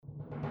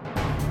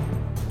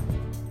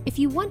If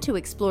you want to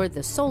explore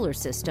the solar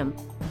system,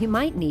 you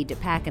might need to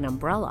pack an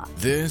umbrella.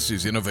 This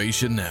is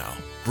Innovation Now,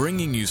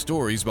 bringing you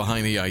stories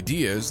behind the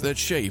ideas that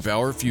shape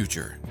our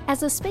future.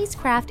 As a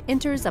spacecraft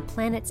enters a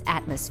planet's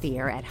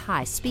atmosphere at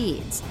high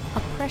speeds, a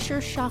pressure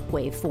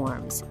shockwave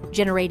forms,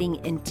 generating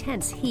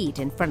intense heat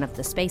in front of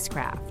the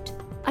spacecraft.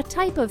 A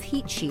type of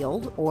heat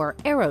shield, or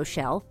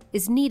aeroshell,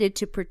 is needed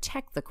to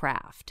protect the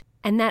craft,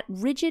 and that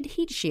rigid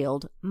heat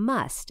shield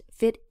must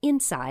fit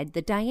inside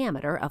the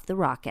diameter of the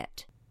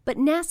rocket. But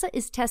NASA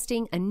is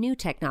testing a new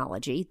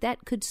technology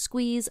that could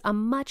squeeze a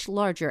much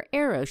larger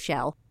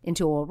aeroshell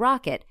into a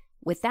rocket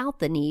without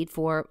the need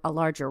for a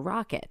larger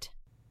rocket.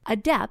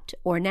 ADEPT,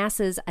 or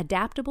NASA's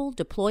Adaptable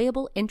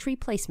Deployable Entry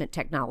Placement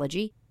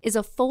Technology, is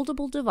a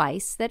foldable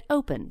device that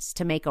opens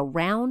to make a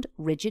round,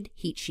 rigid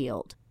heat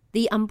shield.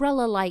 The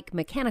umbrella-like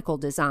mechanical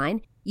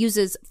design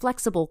uses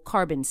flexible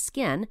carbon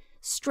skin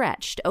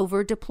stretched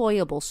over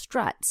deployable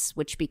struts,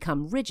 which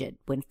become rigid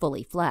when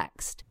fully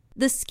flexed.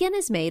 The skin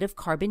is made of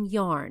carbon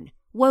yarn,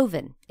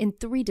 woven in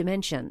 3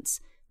 dimensions,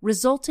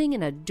 resulting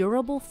in a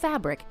durable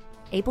fabric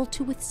able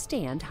to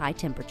withstand high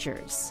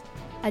temperatures.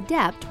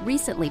 ADEPT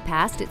recently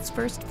passed its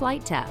first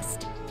flight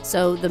test,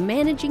 so the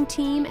managing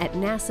team at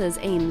NASA's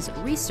Ames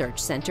Research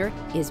Center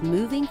is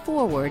moving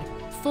forward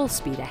full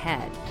speed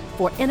ahead.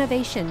 For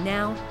Innovation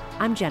Now,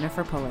 I'm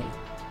Jennifer Pulley.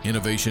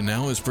 Innovation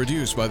Now is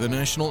produced by the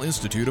National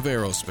Institute of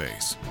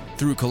Aerospace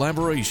through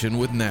collaboration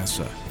with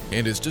NASA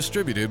and is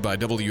distributed by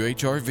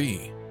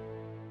WHRV.